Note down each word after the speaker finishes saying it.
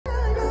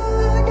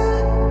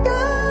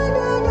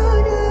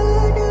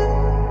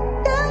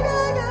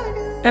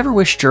Ever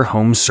wished your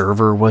home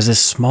server was as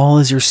small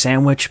as your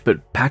sandwich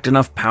but packed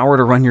enough power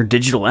to run your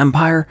digital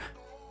empire?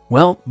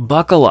 Well,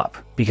 buckle up,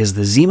 because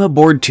the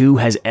ZimaBoard 2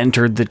 has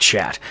entered the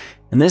chat,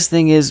 and this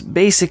thing is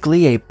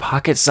basically a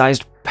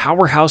pocket-sized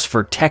powerhouse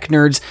for tech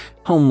nerds,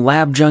 home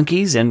lab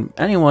junkies, and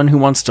anyone who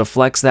wants to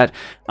flex that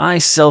I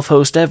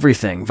self-host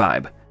everything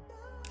vibe.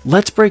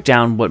 Let's break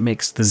down what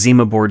makes the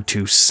ZimaBoard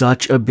 2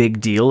 such a big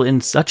deal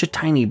in such a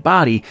tiny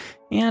body,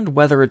 and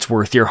whether it's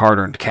worth your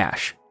hard-earned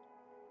cash.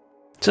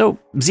 So,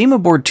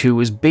 ZimaBoard 2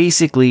 is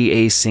basically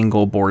a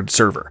single board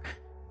server.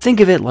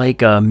 Think of it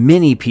like a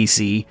mini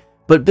PC,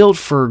 but built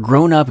for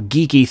grown-up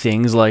geeky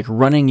things like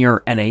running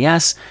your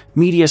NAS,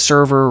 media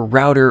server,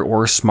 router,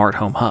 or smart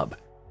home hub.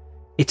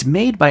 It's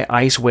made by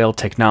Ice Whale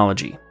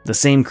Technology, the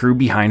same crew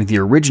behind the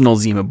original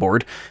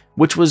ZimaBoard,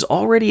 which was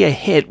already a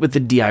hit with the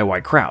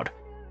DIY crowd.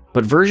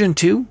 But version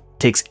 2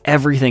 takes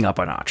everything up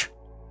a notch.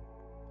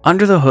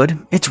 Under the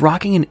hood, it's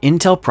rocking an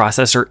Intel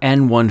processor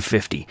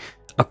N150,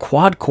 a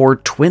quad-core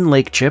Twin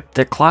Lake chip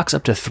that clocks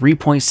up to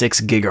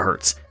 3.6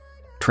 GHz.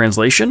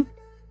 Translation?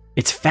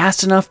 It's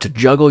fast enough to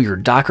juggle your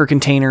Docker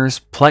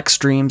containers, Plex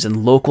streams,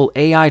 and local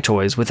AI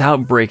toys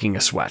without breaking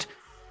a sweat.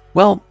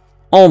 Well,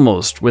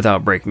 almost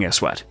without breaking a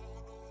sweat.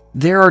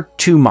 There are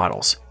two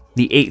models,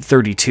 the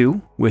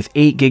 832 with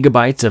 8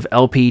 GB of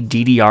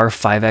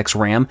LPDDR5X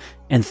RAM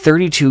and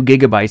 32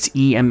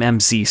 GB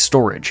eMMC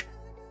storage,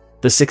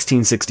 the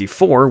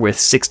 1664 with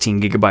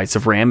 16 GB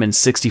of RAM and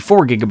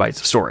 64 GB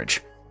of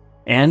storage.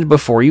 And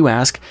before you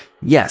ask,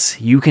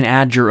 yes, you can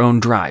add your own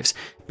drives,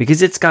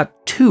 because it's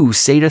got two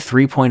SATA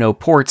 3.0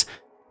 ports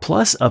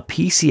plus a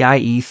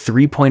PCIe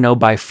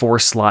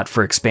 3.0x4 slot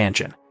for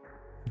expansion.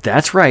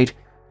 That's right,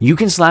 you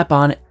can slap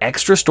on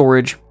extra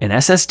storage, an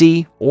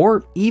SSD,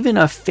 or even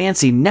a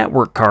fancy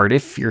network card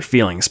if you're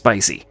feeling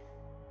spicy.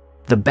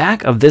 The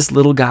back of this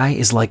little guy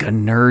is like a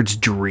nerd's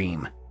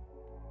dream.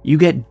 You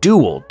get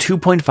dual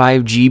 2.5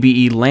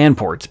 GBE LAN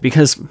ports,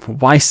 because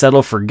why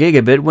settle for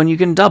gigabit when you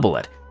can double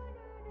it?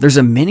 There's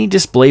a mini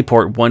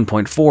DisplayPort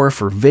 1.4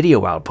 for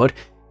video output,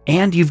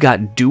 and you've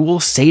got dual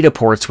SATA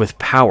ports with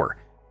power,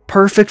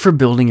 perfect for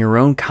building your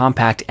own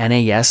compact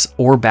NAS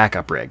or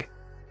backup rig.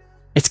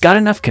 It's got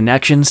enough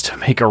connections to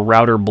make a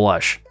router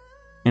blush.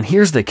 And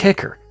here's the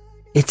kicker,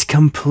 it's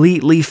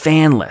completely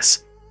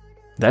fanless.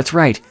 That's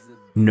right,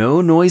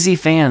 no noisy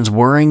fans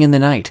whirring in the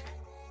night,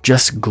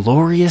 just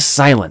glorious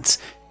silence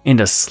and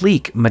a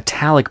sleek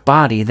metallic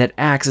body that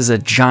acts as a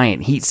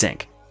giant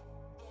heatsink.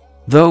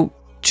 Though,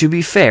 to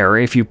be fair,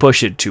 if you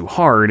push it too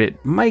hard,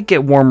 it might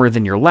get warmer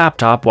than your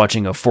laptop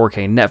watching a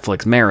 4K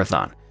Netflix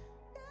marathon.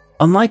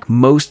 Unlike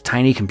most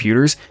tiny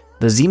computers,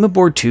 the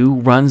ZimaBoard 2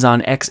 runs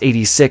on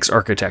x86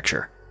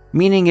 architecture,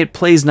 meaning it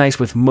plays nice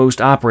with most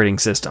operating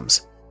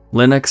systems.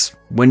 Linux,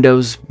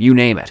 Windows, you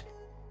name it.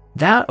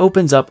 That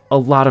opens up a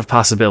lot of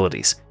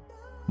possibilities.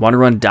 Want to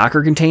run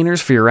Docker containers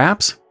for your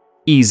apps?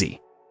 Easy.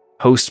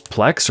 Host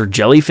Plex or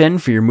Jellyfin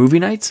for your movie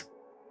nights?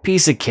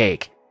 Piece of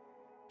cake.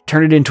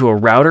 Turn it into a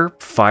router,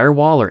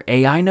 firewall, or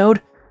AI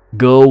node?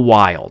 Go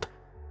wild.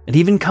 It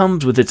even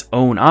comes with its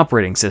own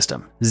operating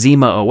system,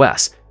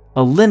 ZimaOS, a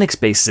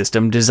Linux-based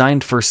system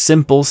designed for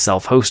simple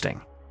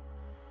self-hosting.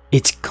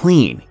 It's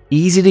clean,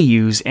 easy to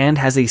use, and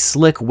has a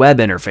slick web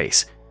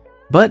interface.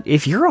 But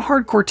if you're a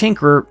hardcore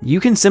tinkerer, you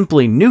can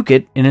simply nuke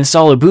it and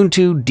install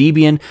Ubuntu,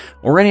 Debian,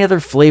 or any other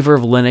flavor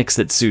of Linux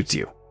that suits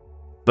you.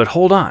 But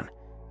hold on,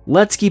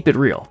 let's keep it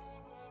real.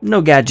 No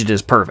gadget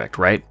is perfect,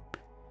 right?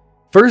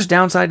 First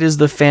downside is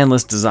the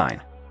fanless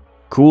design.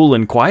 Cool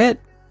and quiet?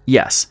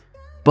 Yes.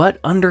 But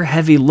under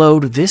heavy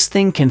load, this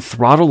thing can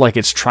throttle like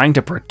it's trying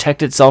to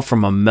protect itself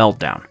from a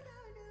meltdown.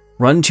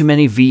 Run too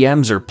many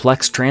VMs or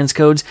Plex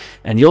transcodes,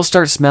 and you'll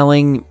start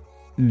smelling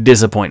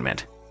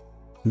disappointment.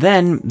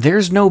 Then,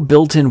 there's no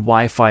built-in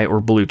Wi-Fi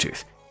or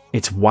Bluetooth.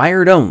 It's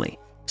wired only,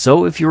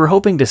 so if you were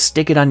hoping to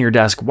stick it on your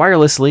desk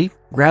wirelessly,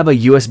 grab a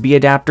USB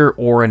adapter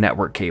or a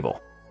network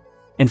cable.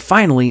 And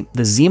finally,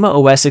 the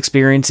ZimaOS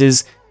experience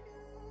is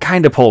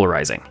kinda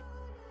polarizing.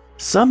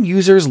 Some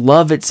users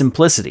love its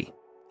simplicity.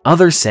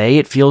 Others say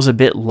it feels a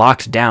bit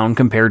locked down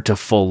compared to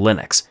full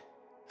Linux.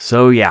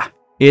 So yeah,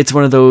 it's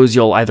one of those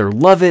you'll either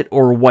love it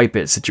or wipe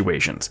it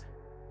situations.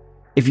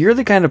 If you're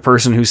the kind of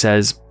person who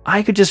says,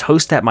 I could just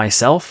host that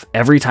myself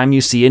every time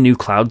you see a new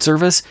cloud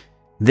service,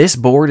 this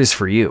board is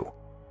for you.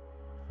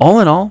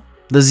 All in all,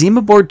 the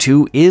ZimaBoard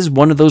 2 is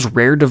one of those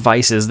rare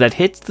devices that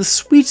hits the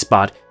sweet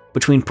spot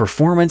between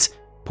performance,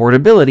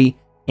 portability,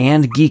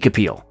 and geek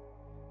appeal.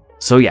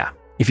 So yeah,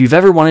 if you've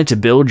ever wanted to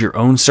build your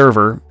own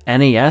server,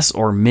 NAS,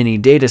 or mini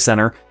data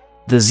center,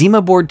 the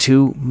ZimaBoard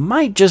 2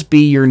 might just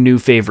be your new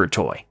favorite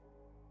toy.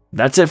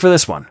 That's it for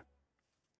this one.